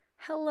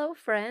Hello,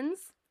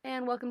 friends,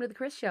 and welcome to the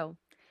Chris Show.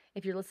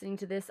 If you're listening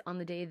to this on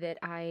the day that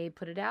I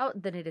put it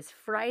out, then it is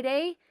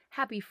Friday.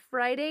 Happy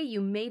Friday,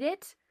 you made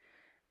it.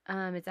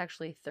 It's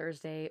actually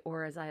Thursday,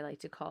 or as I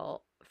like to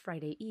call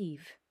Friday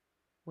Eve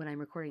when I'm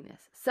recording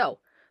this.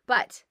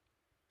 But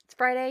it's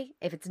Friday.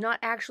 If it's not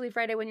actually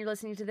Friday when you're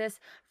listening to this,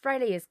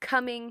 Friday is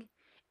coming.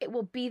 It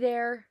will be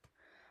there.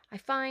 I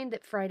find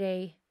that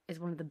Friday is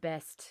one of the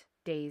best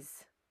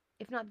days,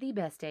 if not the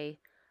best day,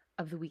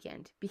 of the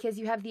weekend because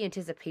you have the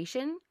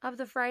anticipation of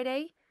the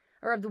Friday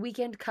or of the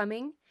weekend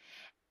coming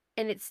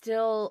and it's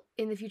still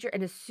in the future.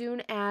 And as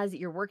soon as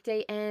your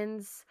workday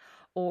ends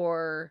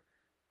or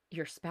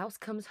your spouse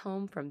comes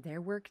home from their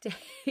workday,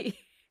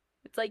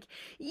 it's like,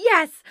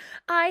 yes,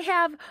 I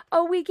have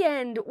a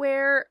weekend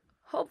where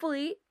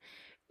hopefully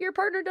your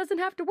partner doesn't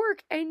have to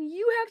work and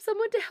you have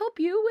someone to help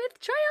you with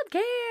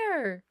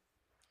childcare.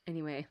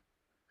 Anyway,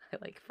 I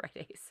like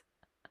Fridays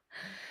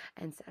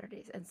and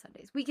Saturdays and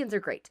Sundays. Weekends are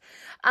great.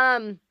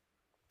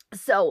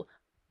 So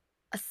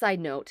a side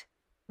note,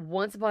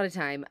 once upon a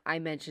time, I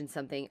mentioned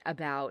something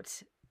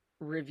about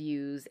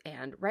reviews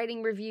and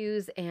writing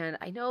reviews, and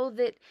I know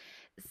that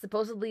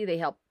supposedly they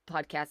help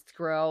podcasts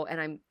grow,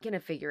 and I'm going to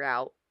figure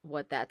out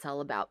what that's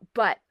all about.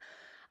 But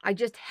I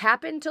just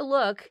happened to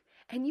look,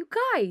 and you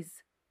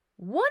guys,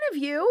 one of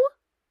you,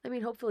 I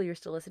mean, hopefully you're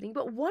still listening,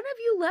 but one of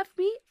you left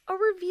me a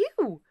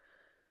review.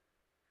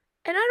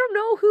 And I don't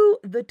know who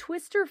the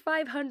Twister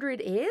 500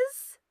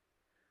 is,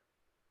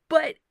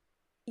 but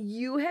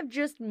you have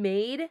just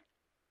made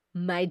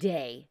my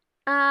day.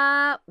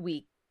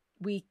 Week.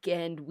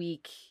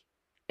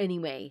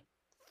 Anyway,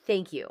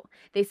 thank you.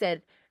 They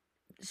said,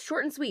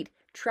 short and sweet,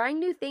 trying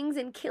new things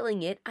and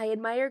killing it. I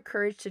admire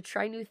courage to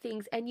try new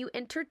things, and you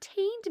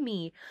entertained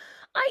me.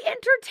 I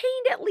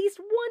entertained at least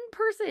one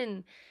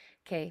person.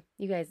 Okay,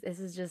 you guys,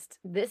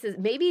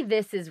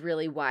 this is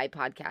really why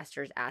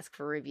podcasters ask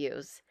for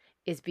reviews,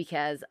 is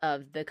because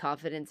of the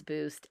confidence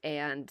boost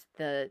and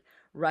the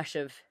rush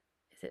of,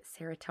 is it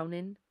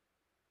serotonin?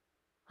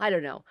 I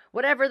don't know.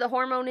 Whatever the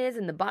hormone is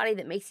in the body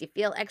that makes you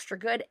feel extra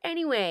good.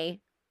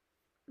 Anyway,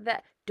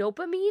 that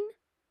dopamine?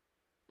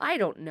 I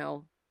don't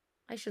know.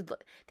 I should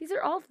look. These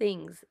are all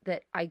things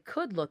that I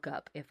could look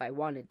up if I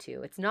wanted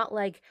to. It's not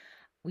like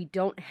we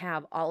don't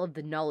have all of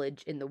the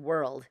knowledge in the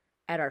world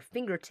at our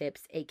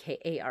fingertips,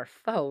 aka our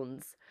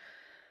phones.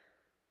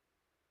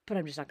 But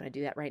I'm just not going to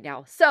do that right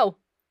now. So,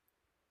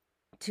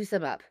 to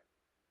sum up,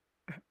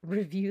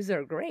 reviews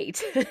are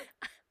great.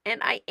 And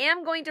I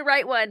am going to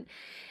write one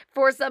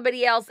for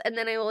somebody else, and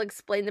then I will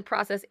explain the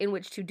process in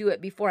which to do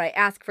it before I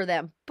ask for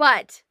them.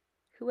 But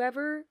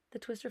whoever the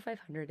Twister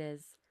 500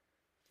 is,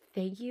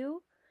 thank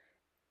you.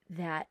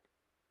 That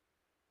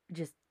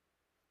just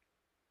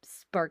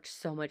sparked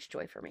so much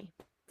joy for me.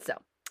 So,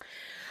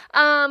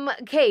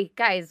 okay,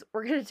 guys,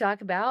 we're gonna talk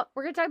about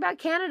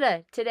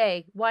Canada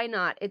today. Why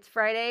not? It's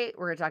Friday.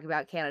 We're gonna talk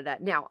about Canada.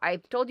 Now,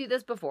 I've told you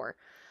this before.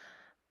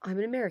 I'm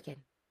an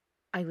American.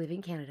 I live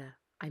in Canada.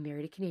 I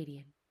married a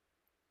Canadian.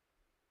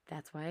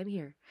 That's why I'm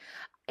here.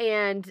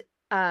 And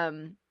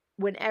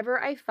whenever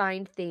I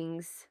find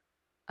things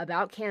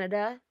about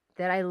Canada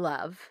that I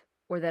love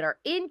or that are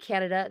in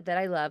Canada that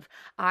I love,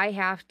 I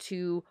have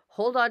to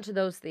hold on to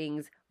those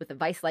things with a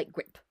vice-like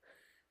grip.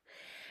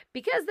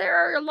 Because there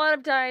are a lot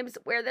of times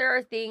where there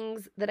are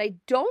things that I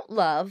don't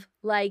love,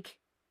 like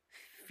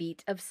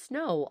feet of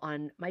snow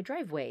on my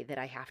driveway that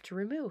I have to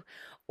remove,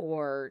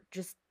 or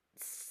just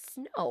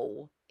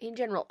snow in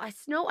general.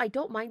 I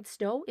don't mind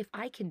snow if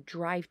I can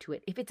drive to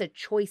it, if it's a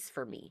choice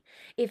for me.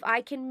 If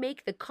I can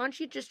make the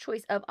conscientious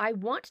choice of I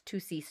want to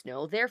see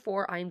snow,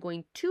 therefore I'm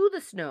going to the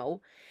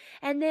snow,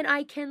 and then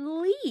I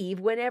can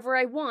leave whenever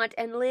I want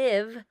and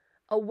live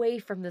away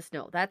from the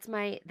snow.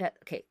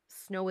 Okay,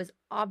 snow is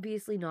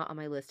obviously not on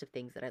my list of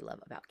things that I love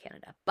about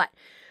Canada. But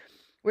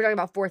we're talking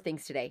about 4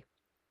 things today.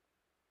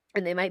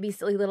 And they might be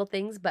silly little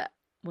things, but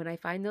when I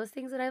find those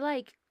things that I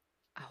like,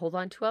 I hold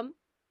on to them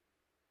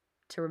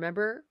to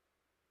remember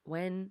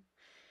when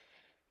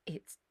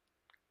it's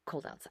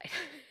cold outside.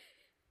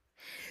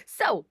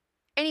 So,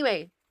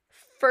 anyway,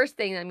 first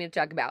thing I'm going to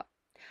talk about.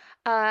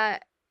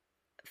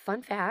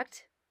 Fun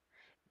fact,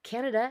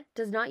 Canada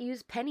does not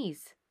use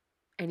pennies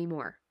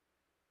anymore.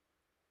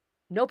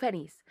 No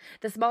pennies.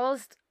 The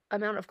smallest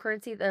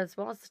currency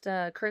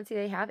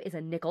they have is a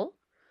nickel,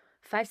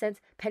 5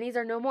 cents. Pennies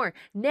are no more.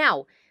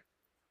 Now,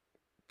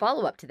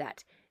 follow up to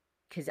that,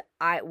 because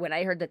when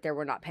I heard that there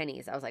were not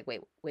pennies, I was like, wait,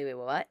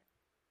 what?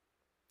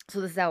 So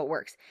this is how it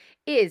works.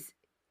 Is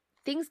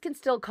things can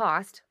still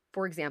cost,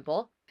 for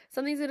example,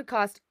 something's going to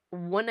cost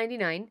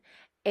 $1.99,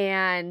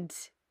 and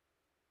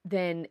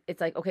then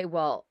it's like, okay,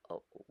 well,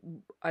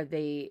 are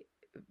they,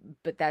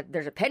 but that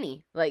there's a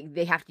penny, like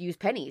they have to use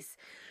pennies.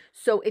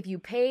 So if you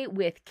pay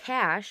with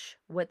cash,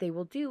 what they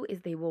will do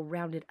is they will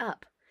round it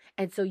up.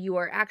 And so you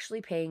are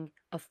actually paying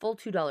a full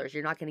 $2.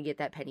 You're not going to get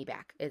that penny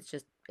back. It's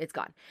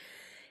gone.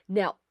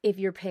 Now, if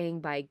you're paying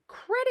by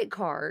credit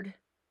card,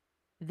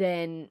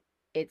 then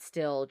it's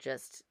still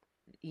just,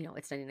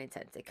 it's 99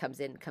 cents. It comes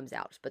in, comes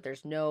out, but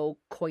there's no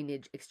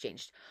coinage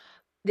exchanged.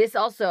 This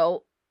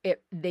also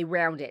they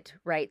round it,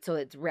 right? So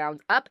it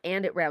rounds up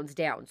and it rounds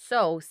down.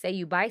 So say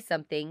you buy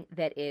something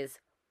that is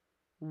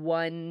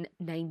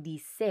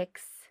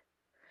 196,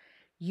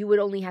 you would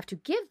only have to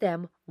give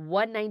them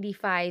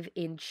 195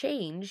 in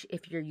change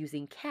if you're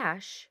using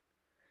cash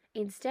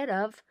instead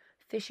of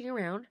fishing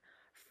around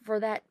for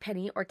that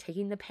penny or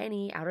taking the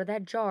penny out of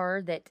that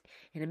jar that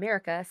in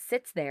America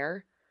sits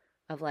there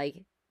of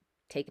like,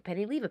 take a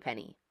penny, leave a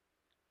penny.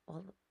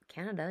 Well,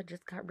 Canada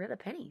just got rid of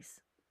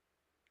pennies.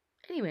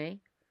 Anyway,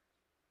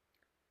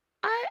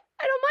 I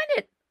don't mind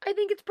it. I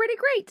think it's pretty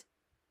great.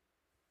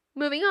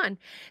 Moving on.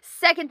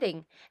 Second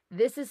thing,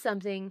 this is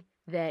something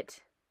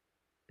that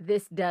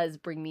this does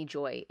bring me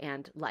joy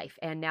and life.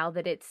 And now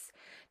that it's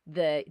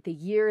the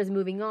year is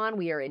moving on,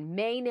 we are in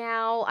May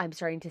now. I'm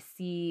starting to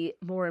see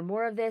more and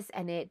more of this,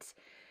 and it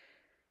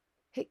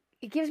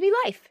gives me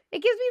life.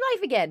 It gives me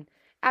life again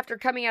after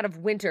coming out of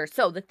winter.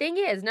 So the thing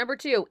is, number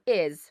 2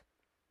 is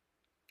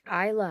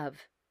I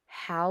love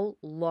how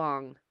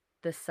long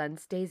the sun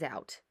stays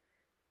out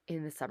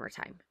in the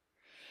summertime.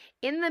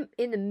 In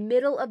the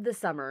middle of the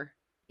summer,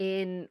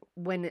 when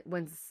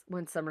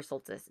summer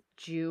solstice,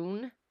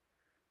 June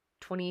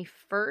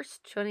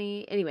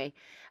 21st, anyway,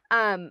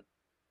 on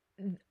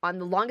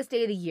the longest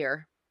day of the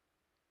year,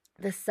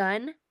 the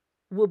sun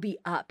will be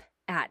up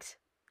at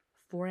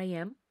 4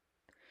 a.m.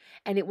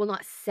 and it will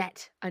not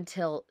set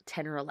until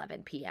 10 or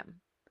 11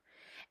 p.m.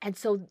 And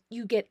so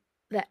you get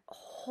that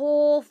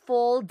whole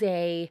full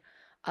day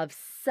of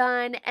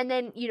sun, and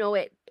then,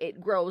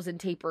 it grows and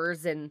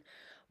tapers and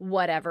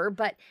whatever.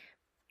 But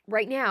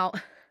right now,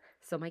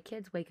 so my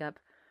kids wake up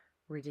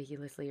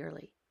ridiculously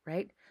early,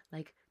 right?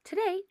 Like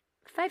today,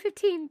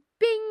 5:15,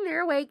 bing,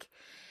 they're awake.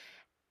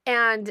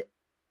 And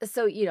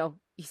so, you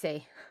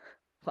say,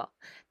 well,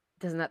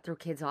 doesn't that throw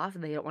kids off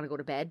and they don't want to go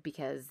to bed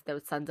because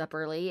the sun's up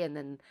early and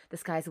then the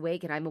sky's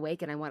awake and I'm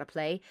awake and I want to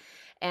play.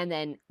 And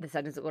then the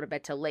sun doesn't go to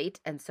bed till late.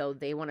 And so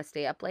they want to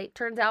stay up late.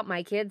 Turns out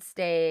my kids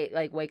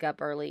wake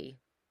up early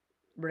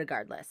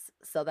regardless.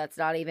 So that's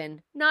not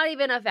even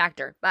a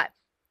factor. But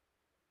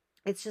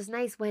it's just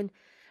nice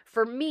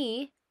for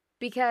me,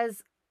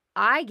 because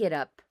I get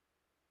up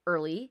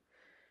early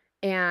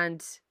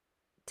and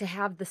to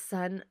have the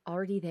sun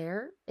already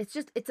there, it's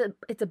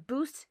a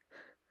boost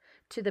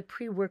to the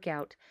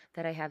pre-workout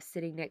that I have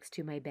sitting next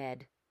to my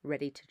bed,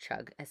 ready to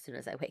chug as soon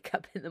as I wake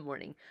up in the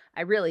morning.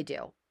 I really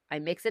do. I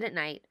mix it at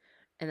night,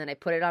 and then I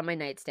put it on my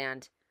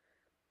nightstand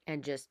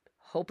and just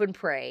hope and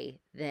pray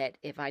that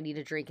if I need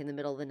a drink in the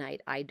middle of the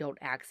night, I don't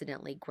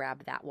accidentally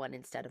grab that one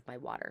instead of my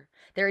water.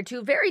 There are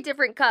 2 very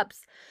different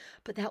cups,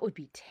 but that would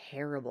be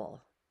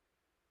terrible.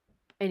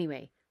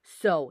 Anyway,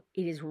 so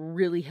it is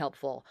really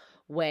helpful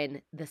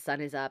when the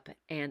sun is up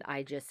and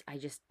I just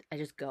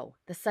go.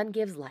 The sun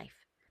gives life.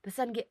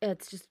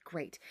 It's just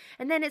great.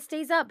 And then it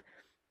stays up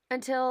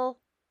until,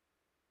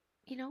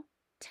 10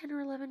 or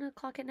 11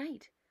 o'clock at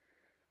night.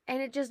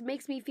 And it just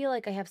makes me feel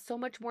like I have so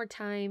much more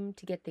time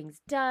to get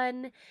things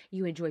done.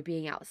 You enjoy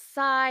being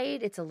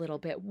outside. It's a little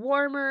bit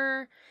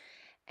warmer.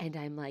 And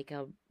I'm like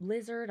a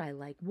lizard. I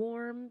like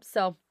warm.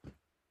 So,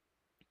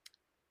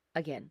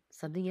 again,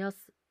 something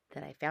else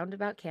that I found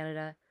about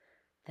Canada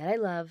that I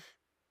love.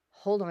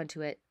 Hold on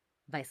to it.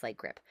 Vice Light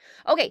Grip.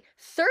 Okay,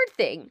 third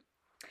thing.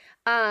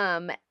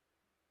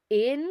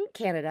 In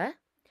Canada,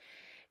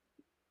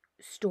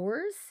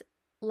 stores,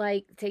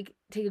 like take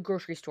a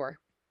grocery store,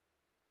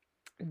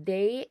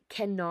 they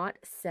cannot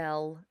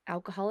sell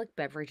alcoholic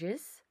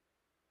beverages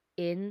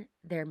in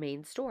their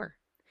main store.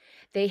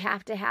 They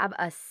have to have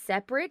a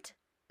separate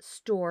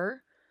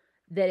store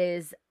that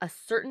is a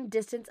certain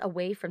distance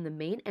away from the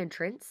main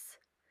entrance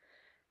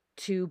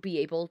to be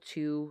able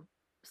to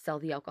sell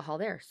the alcohol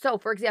there. So,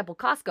 for example,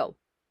 Costco,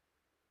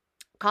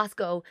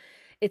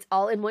 it's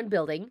all in one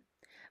building.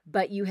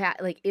 But you have,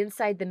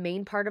 inside the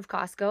main part of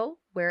Costco,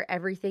 where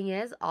everything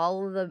is,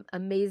 all of the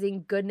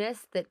amazing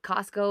goodness that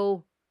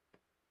Costco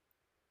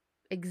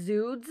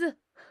exudes,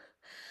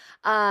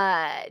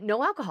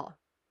 no alcohol.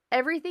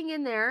 Everything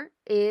in there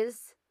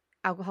is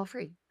alcohol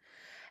free.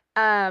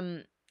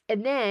 And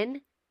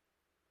then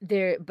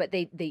they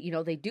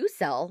do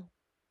sell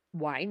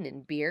wine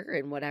and beer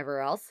and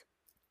whatever else.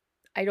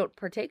 I don't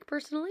partake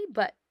personally,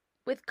 but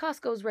with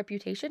Costco's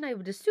reputation, I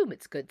would assume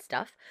it's good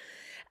stuff.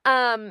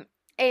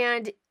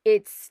 And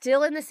it's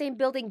still in the same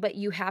building, but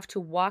you have to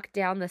walk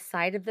down the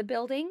side of the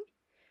building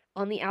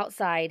on the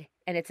outside,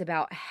 and it's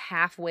about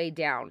halfway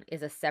down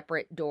is a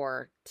separate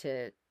door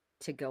to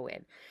go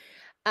in.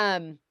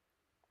 And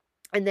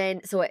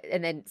then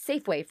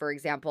Safeway, for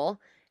example,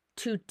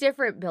 2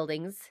 different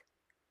buildings,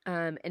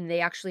 and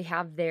they actually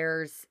have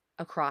theirs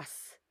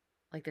across,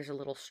 there's a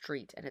little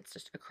street, and it's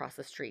just across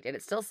the street, and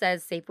it still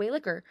says Safeway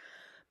Liquor,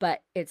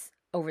 but it's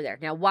over there.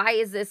 Now, why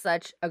is this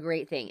such a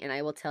great thing? And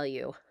I will tell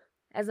you,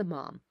 as a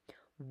mom,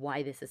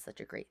 why this is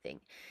such a great thing.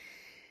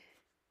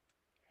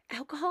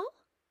 Alcohol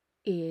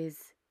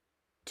is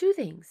 2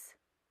 things.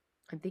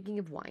 I'm thinking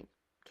of wine,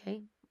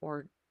 okay?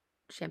 Or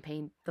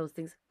champagne, those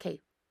things.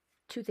 Okay,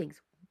 2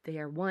 things. They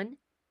are 1,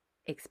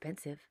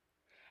 expensive,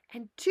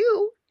 and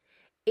 2,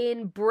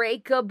 in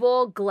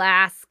breakable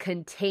glass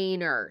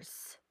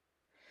containers,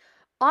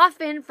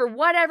 often for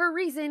whatever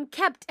reason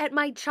kept at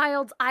my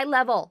child's eye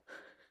level.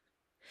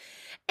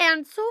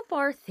 And so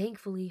far,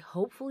 thankfully,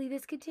 hopefully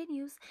this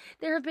continues,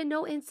 there have been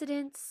no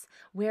incidents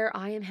where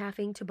I am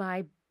having to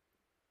buy,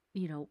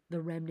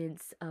 the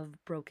remnants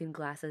of broken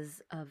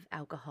glasses of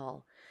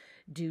alcohol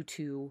due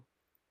to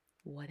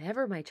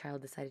whatever my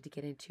child decided to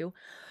get into.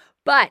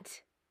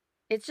 But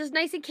it's just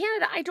nice in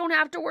Canada. I don't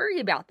have to worry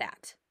about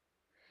that.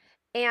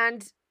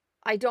 And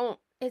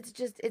it's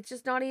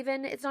just not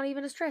even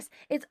a stress.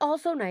 It's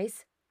also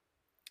nice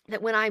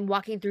that when I'm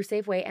walking through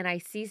Safeway and I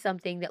see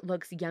something that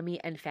looks yummy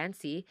and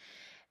fancy,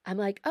 I'm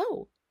like,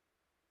 oh,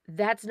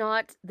 that's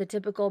not the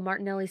typical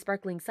Martinelli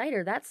sparkling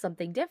cider. That's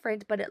something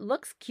different, but it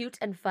looks cute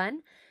and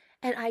fun.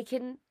 And I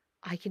can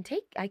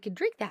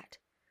drink that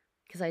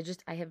because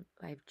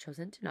I've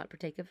chosen to not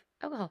partake of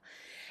alcohol.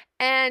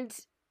 And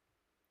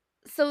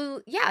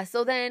so, yeah,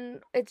 so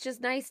then it's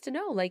just nice to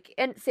know, like,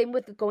 and same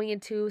with going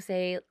into,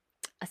 say,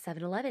 a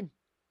 7-Eleven.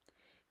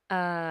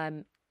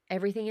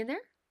 Everything in there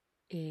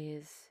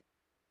is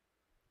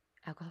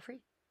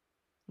alcohol-free.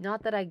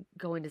 Not that I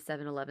go into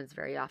 7-Elevens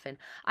very often.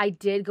 I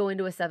did go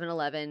into a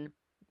 7-Eleven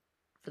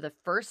for the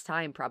first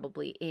time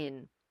probably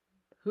in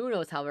who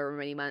knows however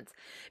many months,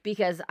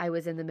 because I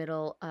was in the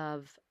middle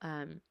of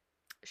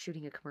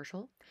shooting a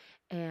commercial.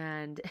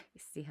 And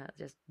see how I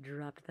just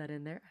dropped that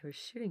in there? I was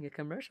shooting a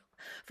commercial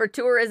for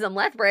Tourism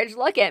Lethbridge.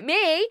 Look at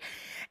me.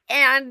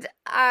 And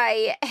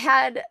I'd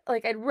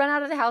run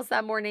out of the house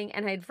that morning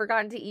and I'd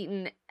forgotten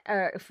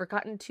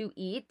to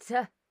eat.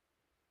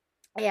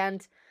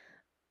 And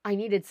I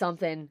needed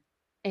something.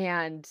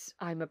 And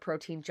I'm a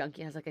protein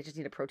junkie. I was like, I just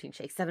need a protein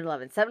shake.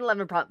 7-Eleven.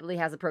 7-Eleven probably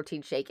has a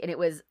protein shake. And it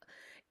was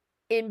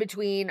in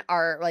between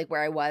our, like,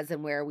 where I was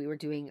and where we were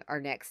doing our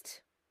next,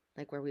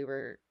 like, where we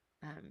were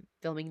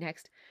filming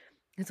next.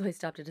 And so I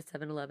stopped at a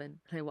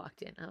 7-Eleven and I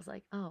walked in. I was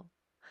like, oh,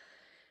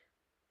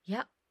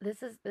 yeah,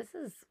 this is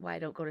why I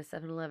don't go to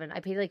 7-Eleven. I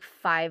paid like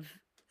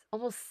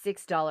almost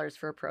 $6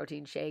 for a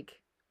protein shake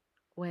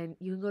when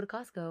you can go to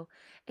Costco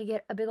and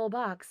get a big old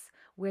box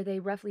where they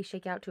roughly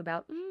shake out to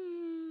about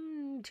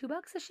 $2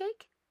 a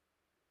shake.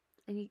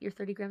 And you get your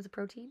 30 grams of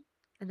protein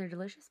and they're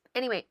delicious.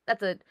 Anyway,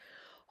 that's a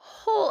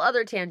whole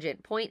other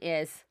tangent. Point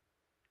is,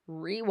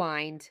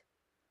 rewind.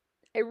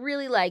 I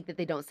really like that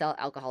they don't sell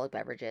alcoholic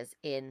beverages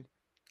in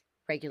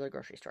regular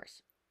grocery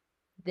stores.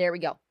 There we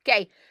go.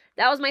 Okay,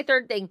 that was my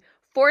third thing.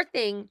 Fourth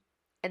thing,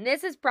 and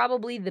this is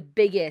probably the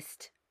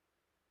biggest.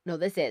 No,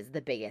 this is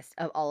the biggest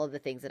of all of the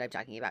things that I'm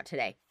talking about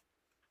today.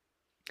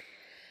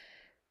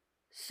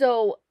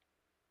 So,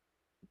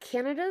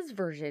 Canada's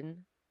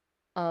version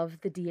of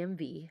the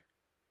DMV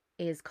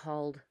is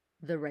called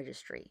the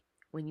registry.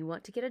 When you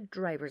want to get a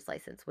driver's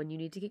license, when you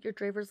need to get your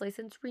driver's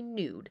license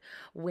renewed,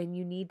 when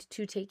you need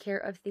to take care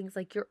of things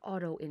like your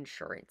auto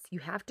insurance, you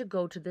have to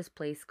go to this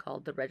place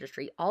called the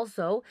registry.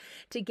 Also,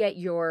 to get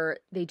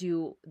they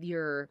do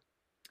your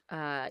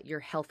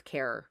health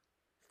care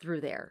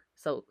through there.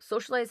 So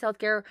socialized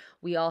healthcare,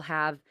 we all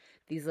have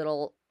these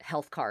little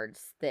health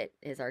cards that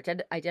is our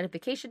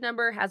identification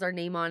number, has our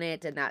name on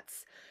it, and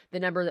that's the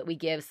number that we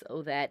give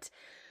so that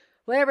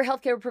whatever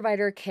healthcare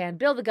provider can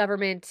bill the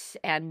government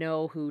and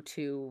know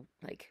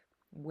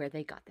where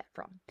they got that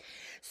from.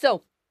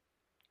 So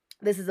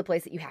this is a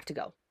place that you have to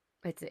go.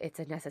 It's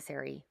a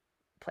necessary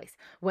place.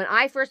 When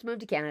I first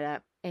moved to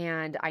Canada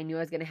and I knew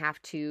I was going to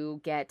have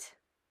to get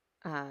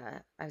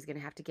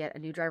a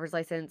new driver's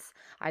license,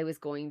 I was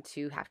going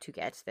to have to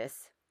get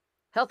this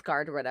health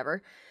card or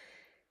whatever.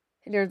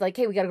 And they're like,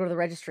 hey, we got to go to the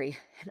registry.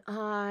 And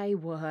I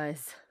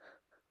was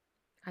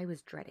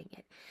dreading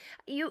it.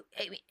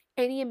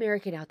 Any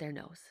American out there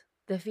knows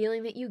the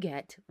feeling that you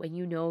get when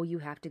you know you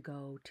have to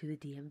go to the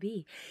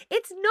DMV.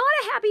 It's not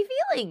a happy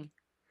feeling.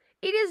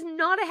 It is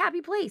not a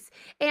happy place.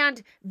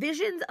 And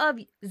visions of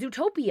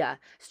Zootopia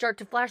start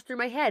to flash through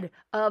my head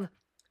of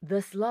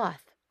the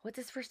sloth. What's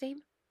his first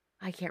name?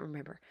 I can't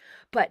remember.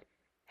 But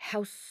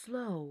how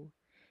slow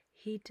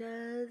he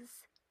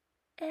does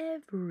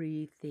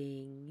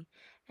everything.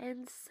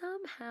 And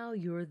somehow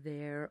you're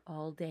there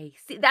all day.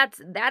 See,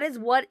 that is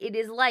what it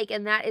is like,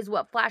 and that is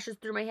what flashes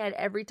through my head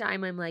every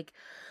time I'm like,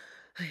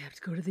 I have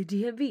to go to the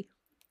DMV.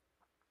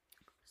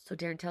 So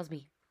Darren tells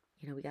me,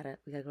 we gotta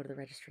go to the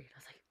registry. And I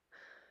was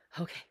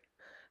like,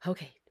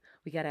 okay.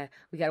 We gotta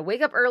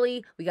wake up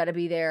early. We gotta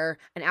be there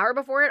an hour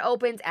before it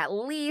opens at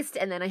least,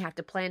 and then I have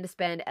to plan to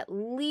spend at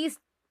least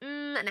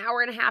an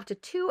hour and a half to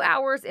 2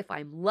 hours if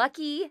I'm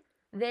lucky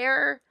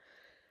there.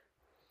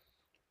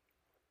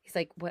 He's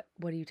like, what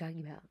are you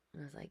talking about?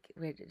 And I was like,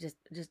 wait,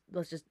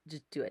 let's just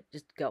do it.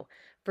 Just go.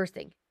 First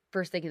thing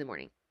in the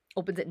morning.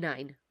 Opens at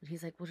 9. And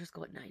he's like, we'll just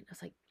go at 9. I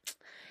was like,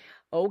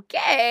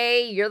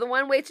 okay, you're the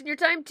one wasting your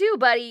time too,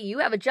 buddy. You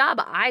have a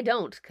job. I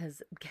don't.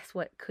 Because guess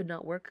what? Could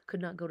not work.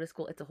 Could not go to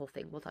school. It's a whole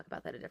thing. We'll talk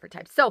about that at a different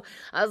time. So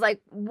I was like,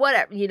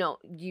 whatever,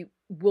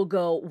 we'll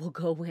go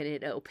when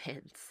it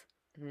opens.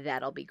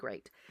 That'll be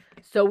great.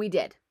 So we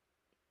did.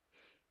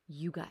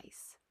 You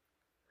guys,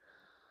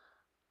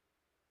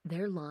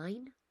 their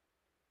line,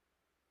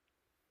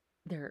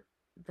 their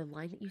the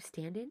line that you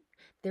stand in,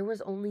 there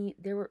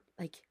were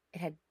like, it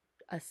had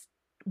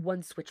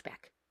one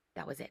switchback.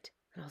 That was it.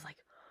 And I was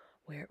like,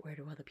 where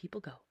do all the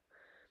people go?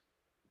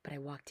 But I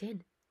walked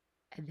in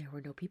and there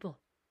were no people.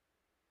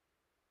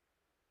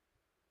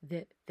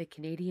 The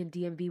Canadian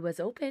DMV was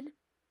open,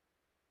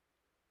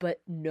 but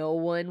no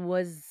one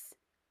was,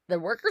 the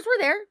workers were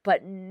there,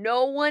 but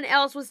no one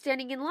else was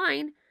standing in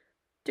line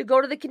to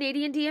go to the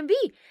Canadian DMV.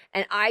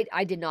 And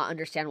I did not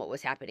understand what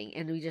was happening.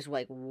 And we just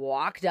like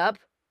walked up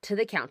to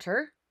the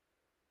counter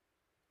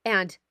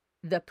and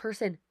the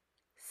person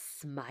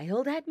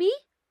smiled at me.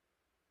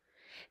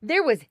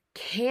 There was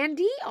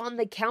candy on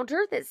the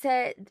counter that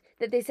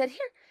they said, here,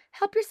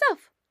 help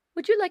yourself.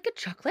 Would you like a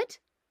chocolate?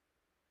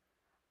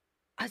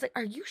 I was like,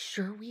 are you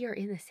sure we are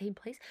in the same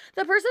place?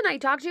 The person I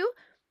talked to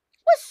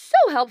was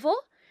so helpful.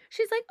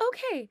 She's like,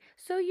 okay,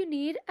 so you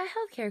need a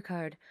healthcare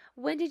card.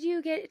 When did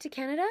you get to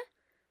Canada?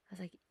 I was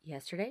like,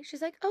 yesterday.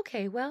 She's like,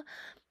 okay, well,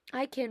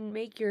 I can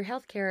make your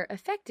healthcare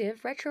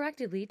effective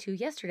retroactively to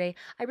yesterday.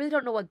 I really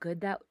don't know what good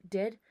that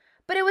did,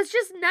 but it was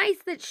just nice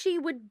that she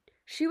would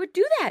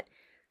do that.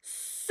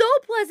 So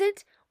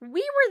pleasant.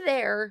 We were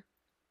there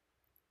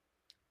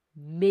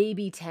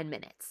maybe 10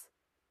 minutes.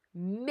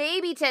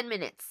 Maybe 10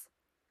 minutes.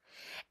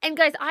 And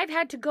guys, I've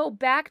had to go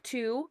back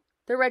to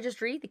the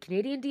registry, the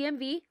Canadian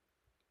DMV,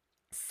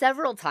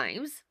 several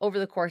times over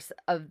the course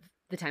of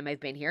the time I've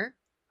been here,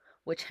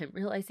 which I'm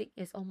realizing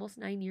is almost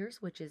 9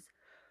 years, which is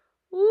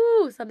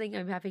something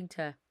I'm having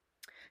to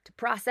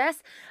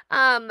process.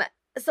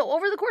 So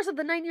over the course of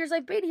the 9 years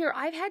I've been here,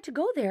 I've had to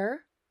go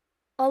there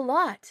a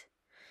lot.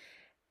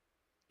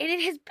 And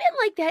it has been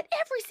like that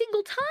every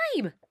single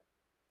time.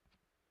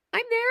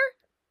 I'm there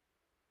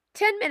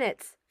 10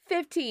 minutes,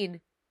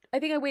 15. I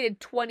think I waited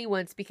 20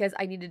 once because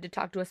I needed to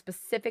talk to a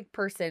specific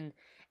person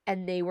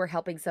and they were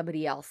helping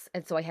somebody else.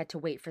 And so I had to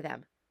wait for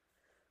them.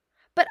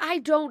 But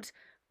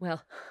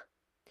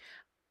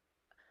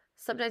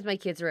sometimes my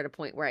kids are at a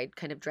point where I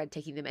kind of dread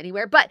taking them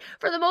anywhere. But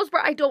for the most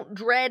part, I don't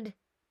dread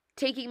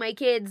taking my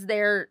kids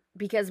there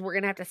because we're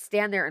going to have to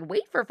stand there and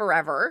wait for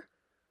forever.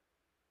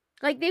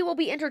 Like, they will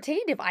be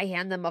entertained if I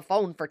hand them a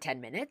phone for 10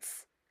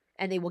 minutes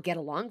and they will get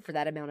along for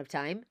that amount of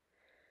time.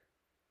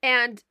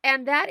 And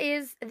that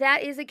is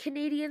a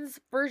Canadian's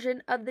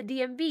version of the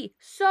DMV.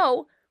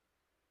 So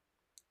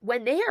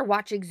when they are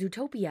watching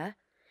Zootopia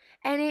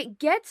and it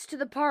gets to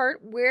the part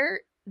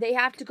where they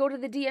have to go to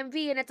the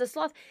DMV and it's a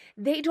sloth,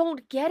 they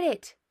don't get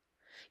it.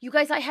 You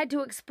guys, I had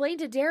to explain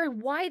to Darren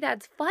why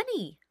that's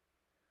funny.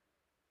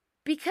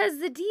 Because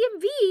the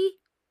DMV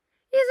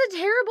is a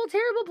terrible,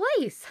 terrible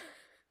place.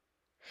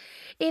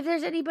 If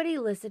there's anybody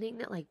listening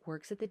that like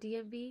works at the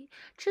DMV,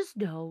 just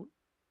know,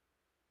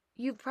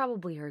 you've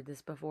probably heard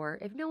this before.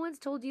 If no one's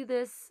told you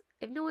this,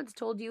 if no one's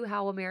told you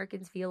how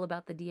Americans feel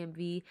about the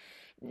DMV,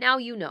 now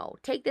you know.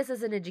 Take this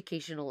as an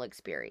educational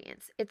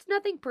experience. It's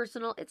nothing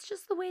personal. It's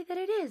just the way that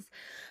it is.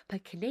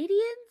 But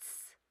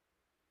Canadians,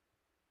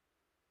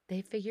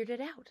 they figured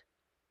it out.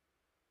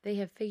 They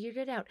have figured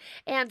it out.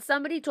 And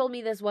somebody told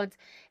me this once,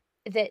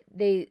 that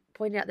they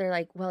pointed out, they're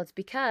like, well, it's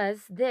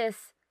because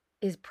this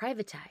is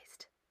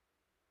privatized.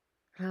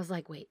 And I was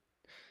like, wait.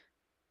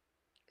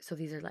 So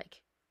these are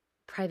like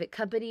private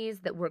companies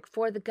that work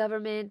for the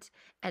government,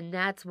 and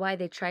that's why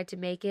they tried to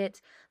make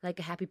it like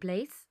a happy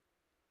place?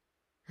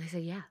 And I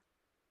said, yeah.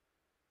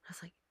 I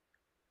was like,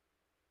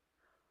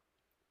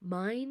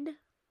 mind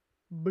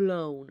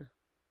blown.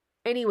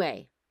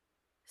 Anyway,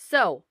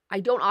 so I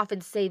don't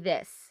often say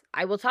this.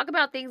 I will talk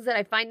about things that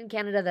I find in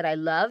Canada that I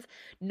love.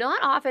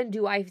 Not often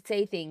do I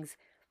say things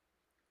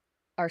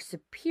are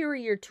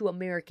superior to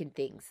American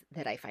things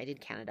that I find in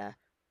Canada,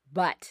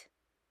 but,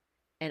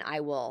 and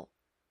I will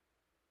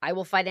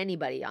fight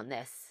anybody on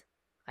this.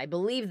 I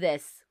believe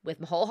this with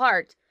my whole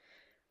heart.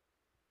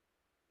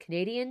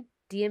 Canadian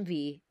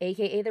DMV,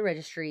 aka the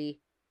registry,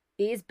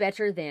 is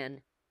better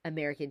than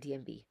American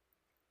DMV.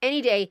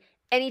 Any day,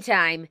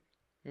 anytime,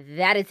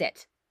 that is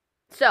it.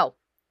 So,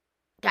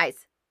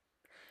 guys,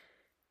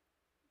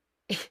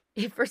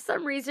 if for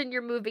some reason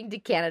you're moving to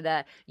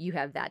Canada, you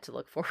have that to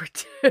look forward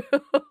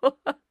to.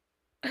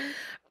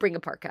 Bring a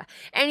parka.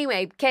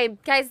 Anyway, okay,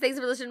 guys, thanks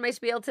for listening to my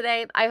spiel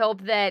today. I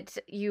hope that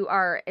you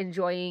are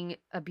enjoying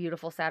a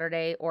beautiful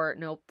Saturday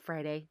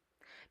Friday.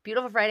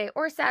 Beautiful Friday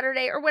or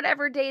Saturday or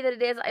whatever day that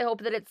it is. I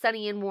hope that it's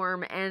sunny and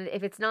warm. And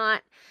if it's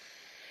not,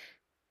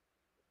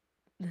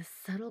 the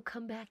sun will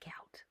come back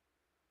out.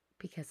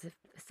 Because if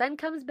the sun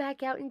comes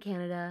back out in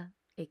Canada,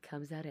 it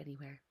comes out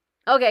anywhere.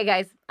 Okay,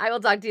 guys, I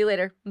will talk to you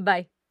later.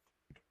 Bye.